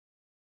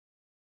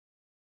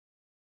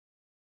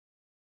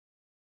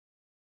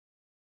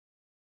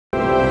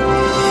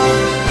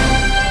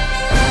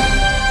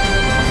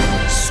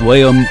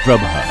Swayam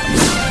Prabha.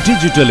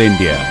 Digital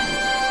India.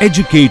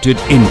 Educated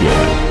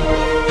India.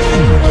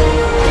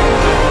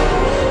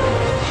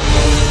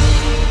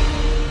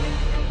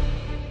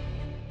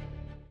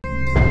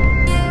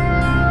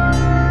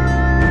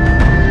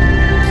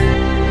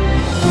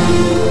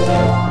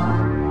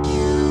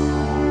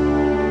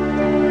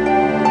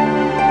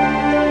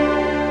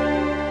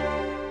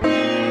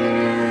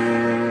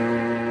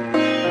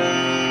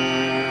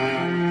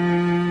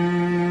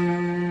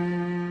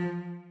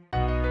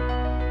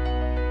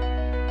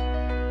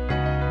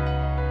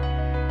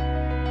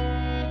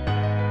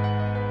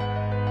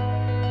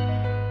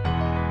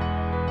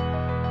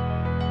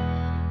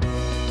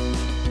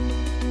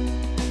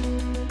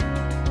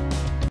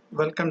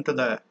 Welcome to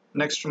the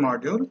next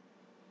module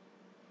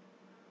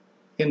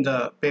in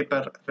the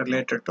paper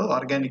related to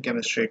Organic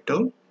Chemistry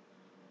 2.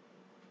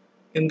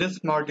 In this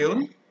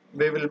module,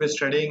 we will be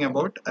studying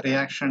about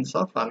reactions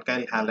of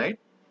alkyl halide.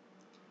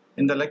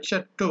 In the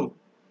lecture 2,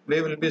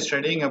 we will be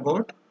studying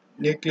about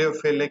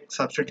nucleophilic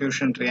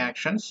substitution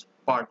reactions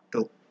part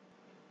 2.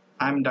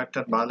 I am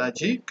Dr.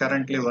 Balaji,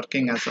 currently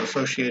working as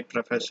Associate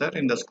Professor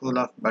in the School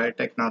of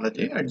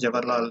Biotechnology at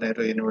Jawaharlal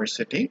Nehru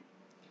University.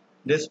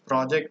 This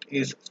project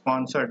is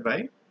sponsored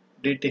by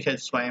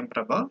DTH Swayam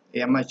Prabha,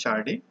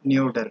 MHRD,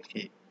 New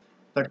Delhi.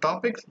 The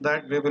topics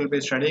that we will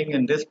be studying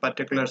in this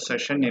particular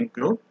session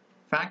include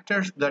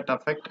factors that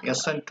affect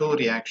SN2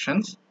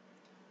 reactions,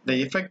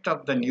 the effect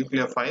of the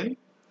nucleophile,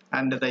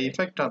 and the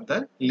effect of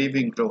the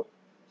leaving group.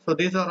 So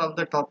these are all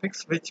the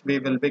topics which we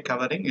will be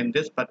covering in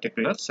this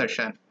particular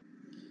session.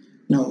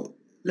 Now,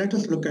 let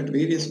us look at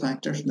various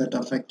factors that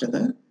affect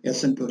the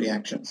SN2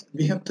 reactions.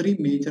 We have three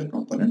major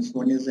components.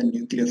 One is the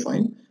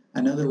nucleophile,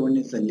 another one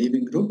is the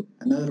leaving group,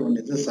 another one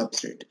is the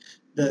substrate.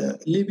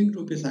 The leaving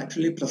group is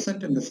actually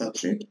present in the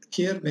substrate.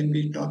 Here, when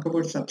we talk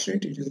about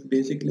substrate, it is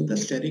basically the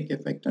steric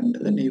effect under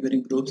the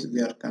neighboring groups we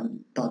are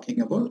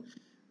talking about,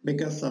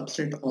 because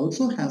substrate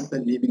also has the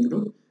leaving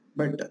group,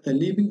 but the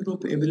leaving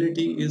group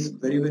ability is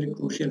very, very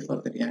crucial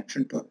for the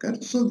reaction to occur.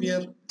 So we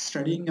are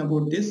studying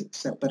about this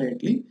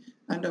separately.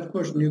 And of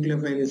course,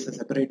 nucleophile is a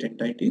separate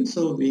entity,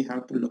 so we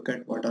have to look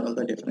at what are all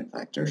the different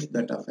factors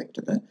that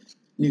affect the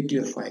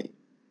nucleophile.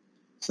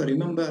 So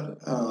remember,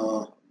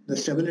 the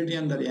stability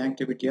and the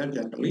reactivity are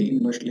generally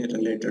inversely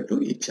related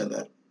to each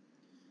other.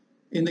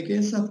 In the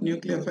case of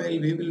nucleophile,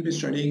 we will be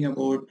studying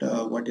about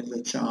what is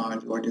the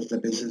charge, what is the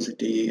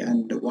basicity,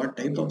 and what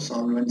type of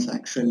solvents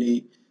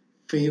actually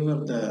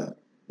favor the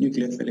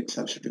nucleophilic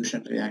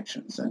substitution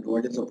reactions, and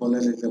what is the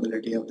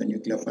polarizability of the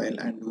nucleophile,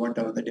 and what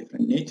are the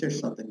different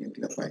natures of the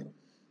nucleophile.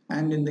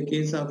 And in the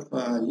case of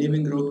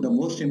leaving group, the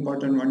most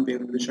important one we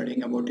will be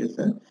studying about is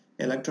the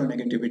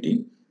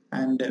electronegativity.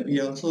 And we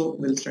also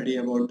will study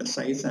about the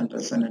size and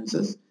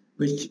resonances,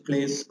 which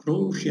plays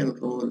crucial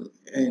role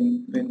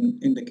in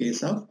the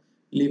case of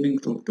leaving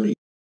group to.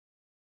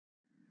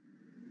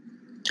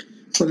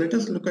 So let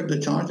us look at the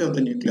charge of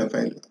the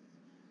nucleophile.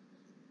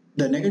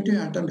 The negative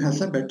atom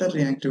has a better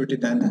reactivity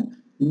than a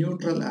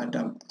neutral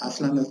atom as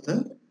long as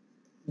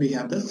we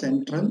have the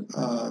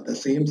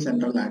same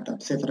central atom.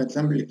 Say for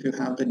example, if you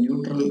have the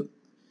neutral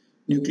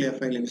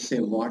nucleophile, if you say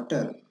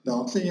water, the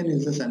oxygen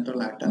is the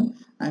central atom,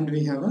 and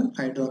we have a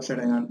hydroxide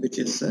ion which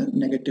is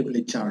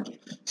negatively charged.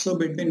 So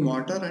between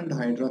water and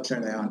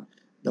hydroxide ion,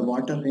 the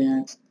water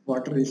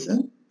is a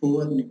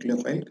poor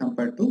nucleophile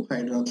compared to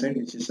hydroxide,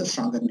 which is a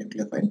stronger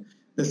nucleophile.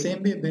 The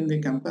same way when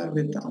we compare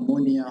with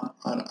ammonia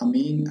or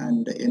amine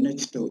and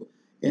NH2,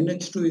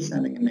 NH2 is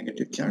having a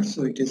negative charge,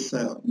 so it is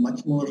a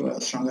much more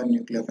stronger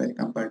nucleophile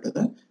compared to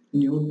the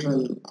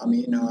neutral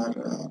amine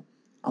or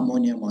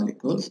ammonia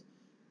molecules.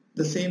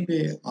 The same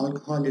way,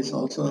 alcohol is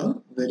also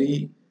a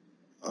very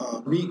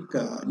weak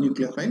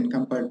nucleophile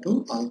compared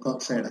to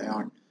alkoxide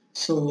ion.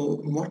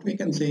 So what we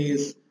can say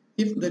is,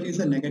 if there is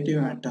a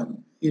negative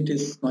atom, it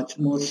is much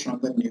more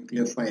stronger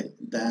nucleophile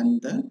than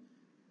the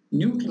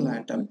neutral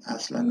atom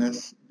as long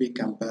as we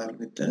compare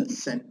with the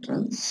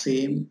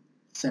same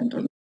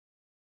central.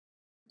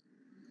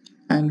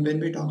 And when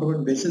we talk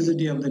about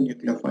basicity of the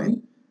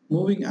nucleophile,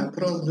 moving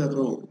across the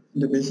row,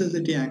 the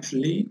basicity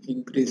actually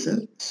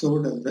increases, so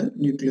does the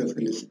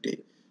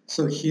nucleophilicity.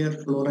 So here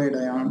fluoride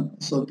ion,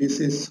 so this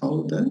is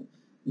how the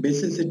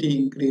basicity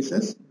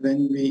increases.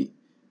 When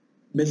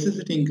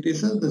basicity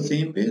increases, the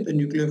same way the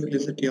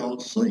nucleophilicity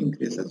also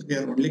increases. We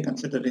are only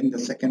considering the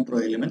second row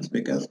elements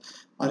because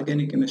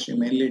organic chemistry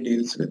mainly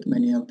deals with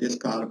many of these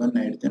carbon,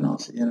 nitrogen,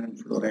 oxygen and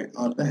fluoride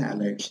or the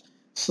halides.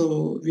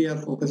 So we are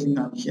focusing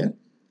on here.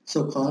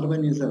 So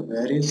carbon is a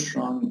very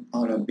strong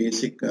or a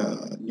basic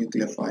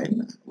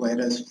nucleophile,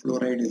 whereas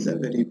fluoride is a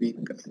very weak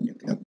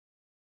nucleophile.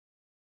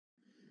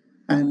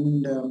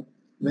 And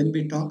when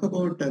we talk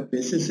about the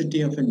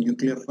basicity of a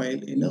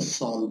nucleophile in a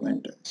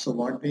solvent, so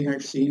what we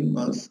had seen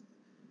was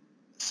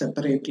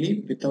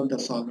separately without the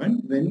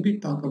solvent. When we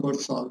talk about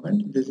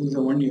solvent, this is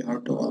the one you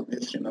have to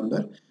always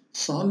remember.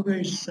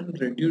 Solvation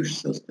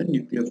reduces the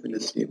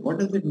nucleophilicity. What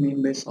does it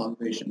mean by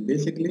solvation?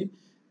 Basically,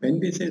 when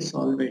we say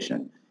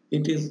solvation,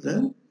 it is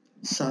the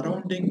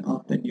surrounding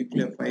of the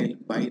nucleophile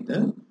by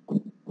the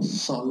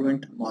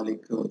solvent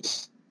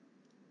molecules.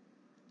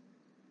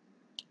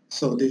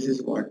 So this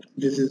is what?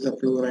 This is the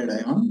fluoride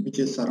ion which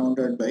is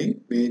surrounded by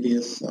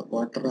various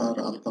water or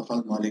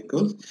alcohol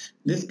molecules.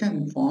 This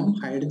can form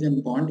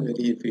hydrogen bond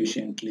very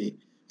efficiently.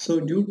 So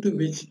due to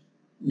which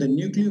the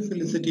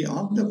nucleophilicity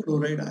of the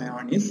fluoride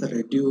ion is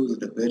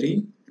reduced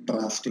very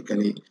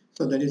drastically.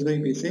 So that is why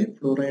we say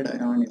fluoride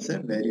ion is a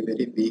very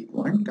weak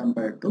one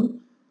compared to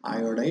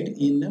iodide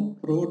in a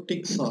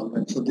protic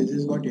solvent. So this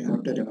is what you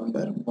have to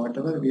remember.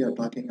 Whatever we are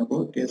talking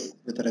about is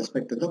with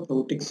respect to the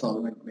protic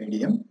solvent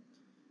medium.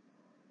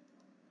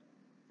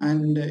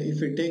 And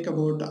if we take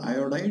about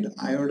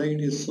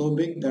iodide is so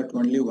big that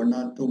only 1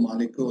 or 2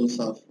 molecules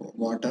of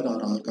water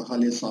or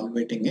alcohol is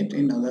solvating it.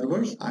 In other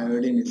words,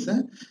 iodine is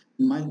a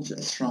much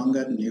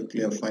stronger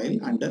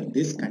nucleophile under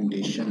these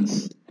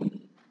conditions.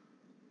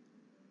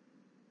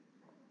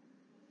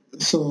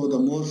 So the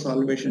more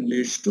solvation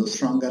leads to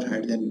stronger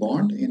hydrogen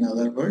bond. In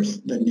other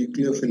words, the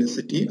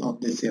nucleophilicity of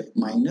this F-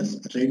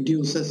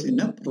 reduces in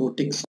a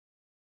protic solvent.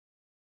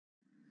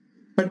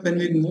 But when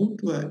we move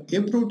to a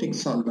aprotic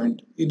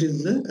solvent, it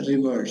is the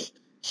reverse.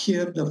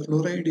 Here the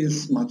fluoride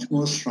is much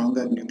more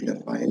stronger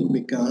nucleophile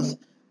because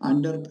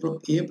under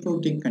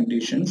aprotic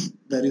conditions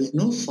there is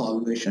no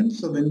solvation.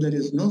 So when there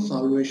is no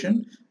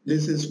solvation,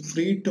 this is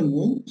free to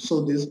move.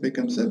 So this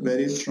becomes a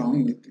very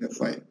strong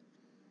nucleophile.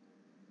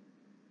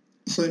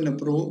 So in a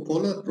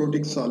polar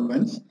protic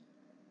solvents,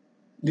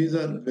 these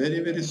are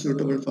very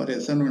suitable for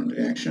SN1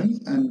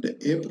 reactions, and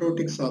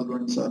aprotic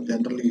solvents are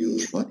generally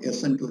used for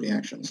SN2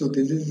 reactions. So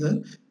this is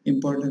the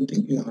important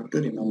thing you have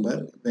to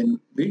remember when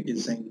we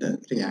design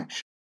the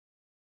reaction.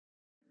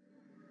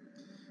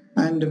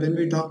 And when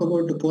we talk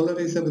about the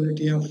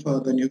polarizability of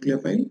the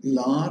nucleophile,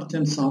 large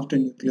and soft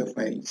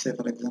nucleophile, say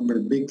for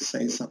example big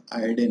size of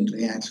iodine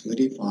reacts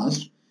very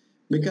fast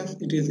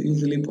because it is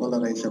easily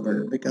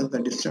polarizable, because the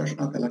distortion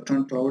of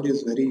electron cloud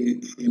is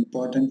very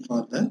important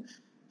for the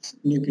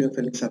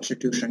nucleophilic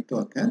substitution to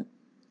occur,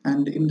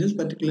 and in this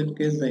particular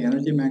case the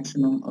energy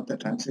maximum of the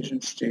transition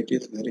state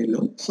is very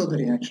low, so the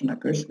reaction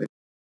occurs very.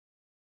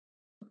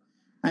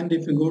 And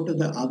if you go to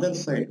the other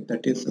side,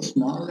 that is a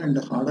small and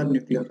harder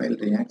nucleophile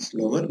reacts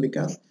slower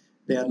because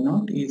they are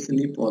not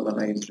easily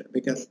polarized,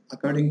 because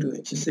according to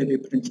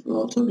HSAB principle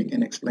also we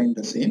can explain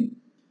the same.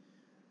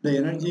 The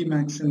energy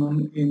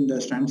maximum in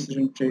the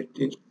transition state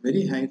is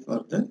very high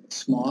for the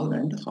small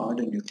and hard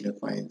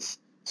nucleophiles,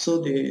 so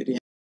they react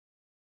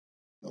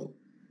slow.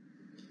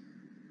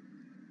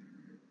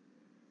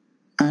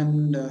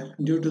 And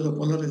due to the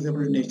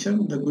polarizable nature,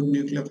 the good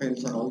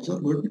nucleophiles are also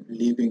good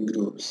leaving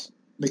groups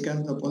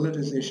because the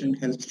polarization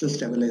helps to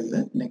stabilize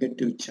the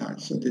negative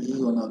charge. So this is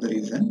one of the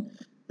reason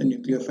the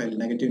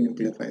negative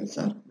nucleophiles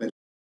are very.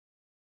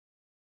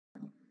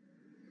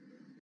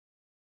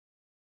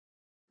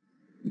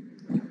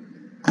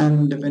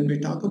 And when we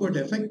talk about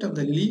the effect of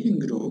the leaving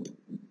group,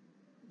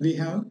 we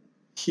have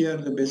here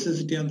the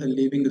basicity of the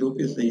leaving group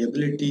is the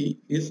ability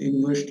is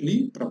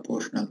inversely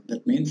proportional.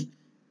 That means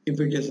if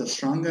it is a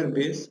stronger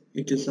base,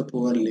 it is a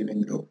poor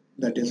leaving group.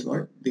 That is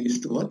what these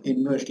two are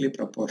inversely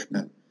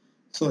proportional.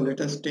 So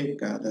let us take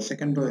the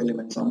second row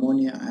elements,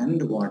 ammonia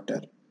and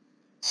water.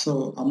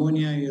 So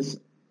ammonia is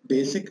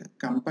basic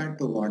compared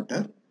to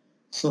water.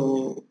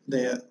 So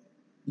the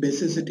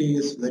basicity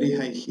is very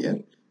high here,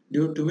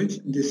 due to which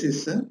this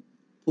is a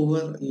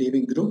poor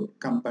leaving group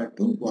compared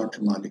to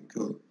water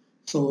molecule.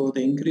 So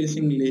the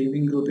increasing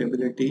leaving group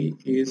ability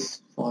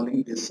is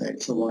falling this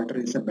side. So water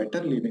is a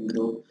better leaving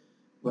group,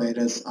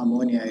 whereas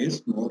ammonia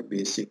is more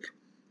basic.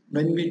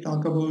 When we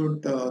talk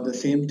about the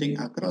same thing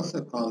across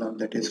the column,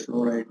 that is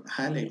fluoride,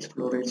 halides,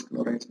 fluorides,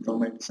 chlorides,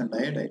 bromides and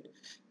iodide,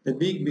 the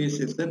weak base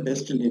is the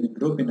best leaving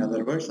group. In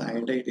other words,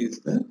 iodide is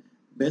the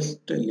best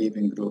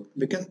leaving group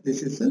because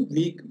this is a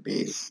weak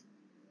base.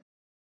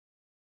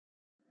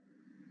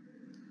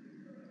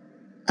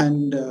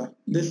 And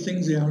these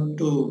things you have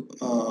to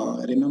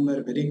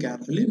remember very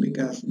carefully,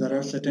 because there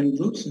are certain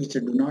groups which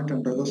do not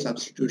undergo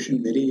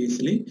substitution very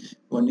easily.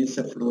 One is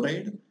a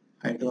fluoride,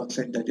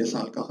 hydroxide, that is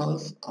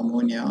alcohols,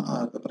 ammonia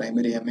are the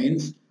primary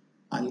amines,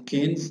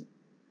 alkanes,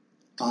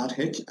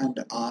 RH and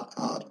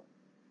RR.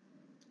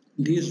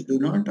 These do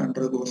not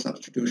undergo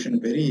substitution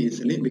very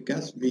easily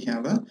because we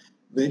have a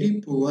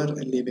very poor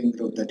leaving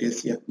group, that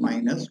is F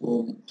minus,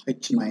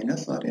 OH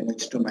minus or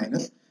NH2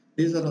 minus.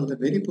 These are all the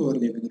very poor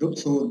leaving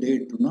groups, so they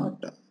do not,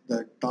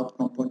 the top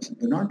compounds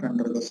do not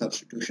undergo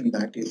substitution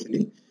that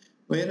easily.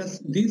 Whereas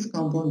these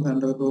compounds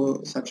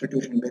undergo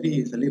substitution very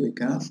easily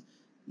because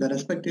the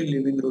respective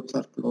leaving groups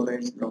are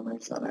chlorides,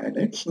 bromides or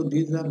iodides. So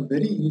these are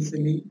very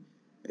easily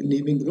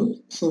leaving groups.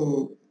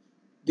 So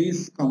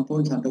these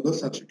compounds undergo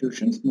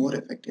substitutions more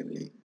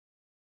effectively.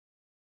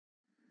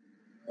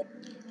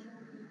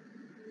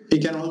 We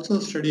can also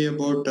study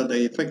about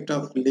the effect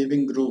of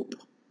leaving group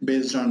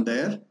based on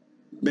their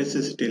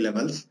basicity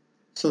levels.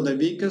 So the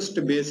weakest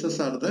bases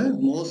are the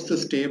most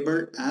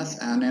stable as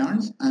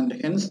anions, and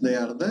hence they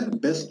are the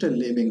best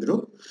leaving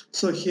group.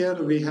 So here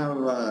we have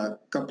a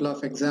couple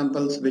of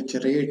examples which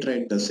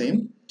reiterate the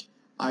same.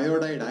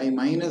 Iodide I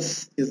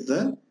minus is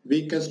the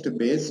weakest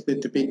base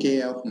with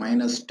pKa of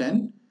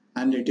 -10,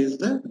 and it is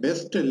the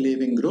best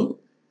leaving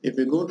group If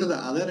we go to the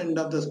other end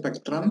of the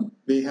spectrum,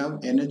 we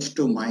have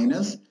NH2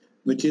 minus,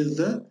 which is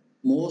the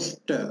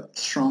most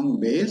strong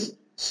base.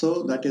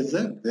 So that is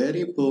a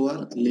very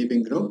poor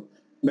leaving group.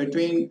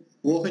 Between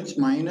OH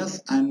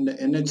minus and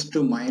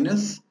NH2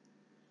 minus,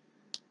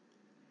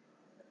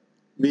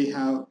 we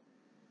have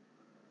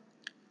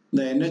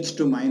the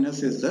NH2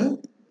 minus is the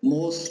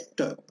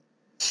most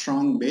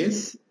strong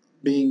base,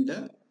 being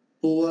the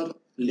poor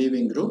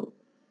leaving group.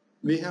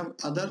 We have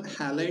other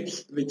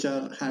halides which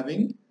are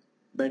having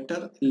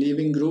better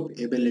leaving group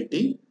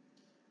ability,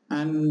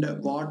 and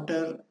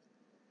water,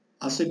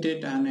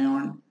 acetate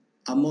anion,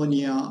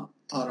 ammonia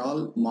are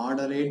all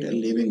moderate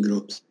leaving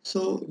groups.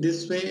 So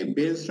this way,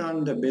 based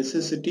on the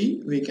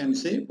basicity, we can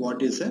say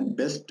what is the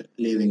best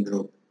leaving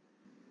group.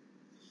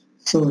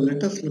 So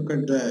let us look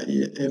at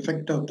the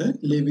effect of the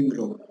leaving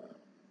group.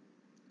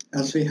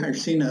 As we had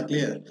seen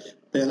earlier,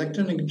 the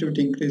electronegativity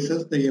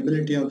increases, the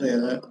ability of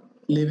the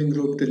leaving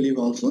group to leave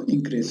also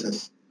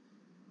increases.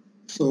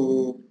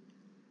 So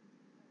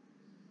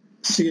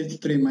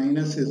CH3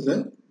 minus is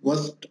the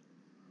worst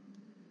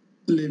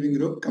leaving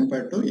group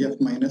compared to F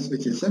minus,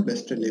 which is the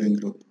best leaving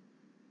group.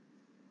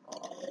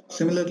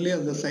 Similarly,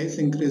 as the size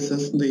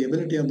increases, the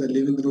ability of the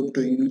leaving group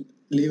to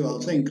leave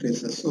also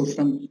increases. So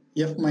from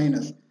F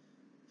minus,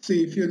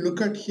 see, if you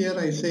look at here,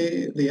 I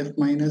say the F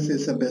minus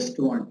is the best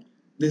one.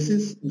 This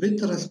is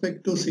with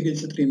respect to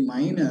CH3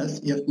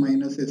 minus, F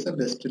minus is the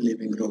best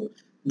leaving group,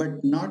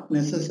 but not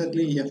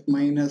necessarily F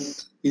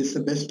minus is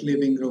the best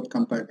leaving group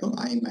compared to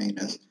I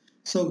minus.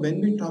 So when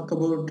we talk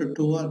about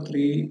 2 or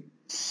 3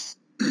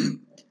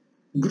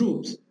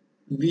 groups,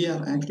 we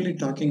are actually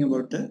talking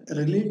about the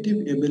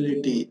relative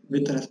ability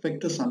with respect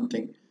to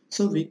something.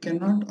 So we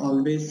cannot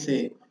always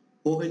say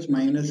OH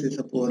minus is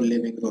a poor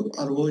leaving group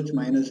or OH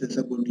minus is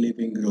a good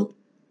leaving group,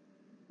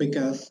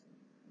 because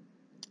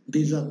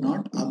these are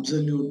not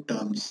absolute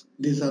terms.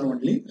 These are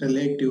only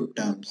relative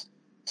terms.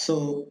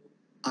 So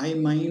I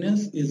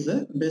minus is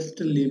the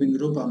best leaving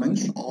group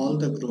amongst all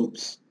the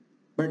groups.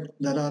 But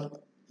there are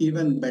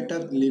even better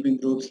leaving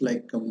groups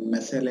like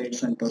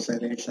mesylates and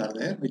tosylates are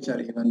there, which are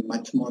even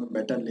much more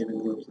better leaving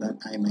groups than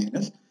I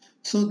minus.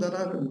 So there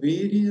are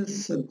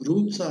various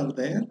groups are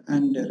there,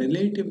 and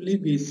relatively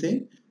we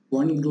say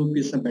one group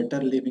is a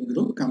better leaving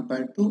group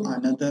compared to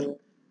another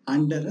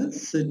under a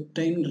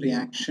certain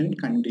reaction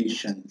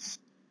conditions.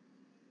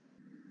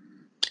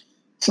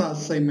 So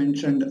as I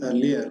mentioned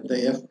earlier,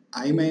 the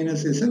Fi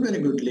minus is a very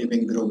good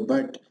leaving group,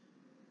 but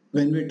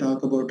when we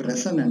talk about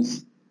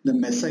resonance, the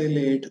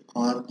mesylate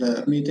or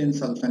the methane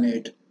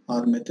sulfonate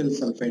or methyl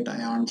sulfate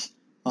ions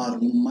are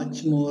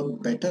much more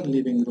better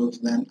leaving groups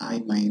than I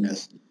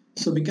minus.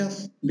 So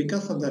because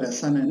of the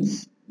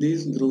resonance,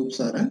 these groups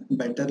are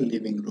better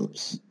leaving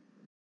groups.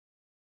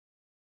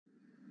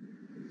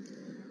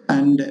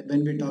 And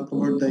when we talk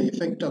about the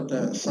effect of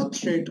the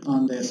substrate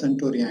on the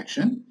SN2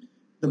 reaction,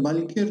 the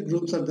bulkier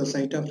groups at the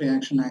site of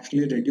reaction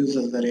actually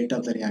reduces the rate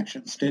of the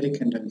reaction, steric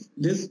hindrance.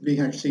 This we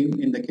had seen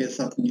in the case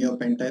of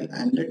neopentyl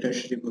and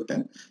tertiary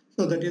butyl.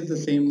 So that is the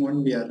same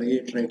one we are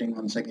reiterating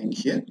once again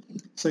here.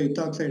 So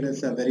ethoxide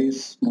is a very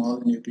small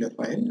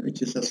nucleophile,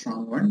 which is a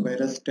strong one,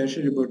 whereas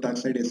tertiary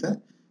butoxide is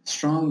a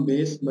strong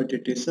base, but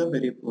it is a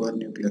very poor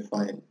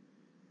nucleophile,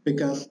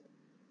 because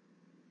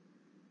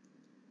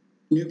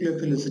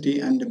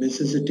nucleophilicity and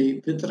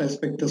basicity with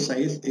respect to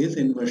size is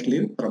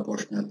inversely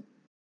proportional.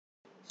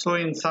 So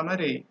in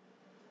summary,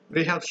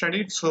 we have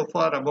studied so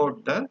far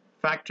about the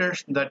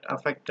factors that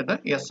affect the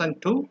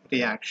SN2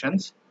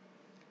 reactions,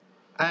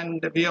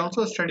 and we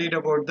also studied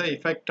about the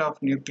effect of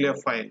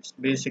nucleophiles,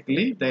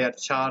 basically their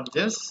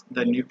charges,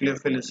 the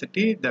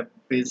nucleophilicity, the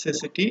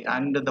basicity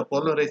and the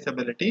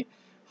polarizability.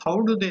 How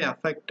do they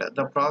affect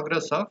the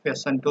progress of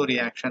SN2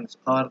 reactions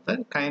or the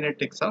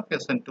kinetics of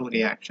SN2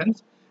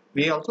 reactions?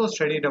 We also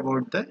studied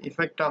about the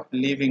effect of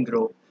leaving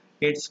group,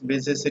 its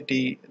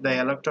basicity, the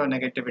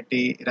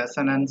electronegativity,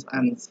 resonance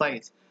and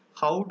size.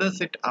 How does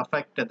it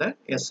affect the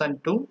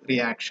SN2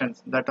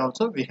 reactions? That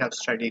also we have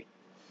studied.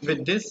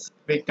 With this,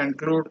 we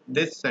conclude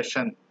this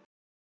session.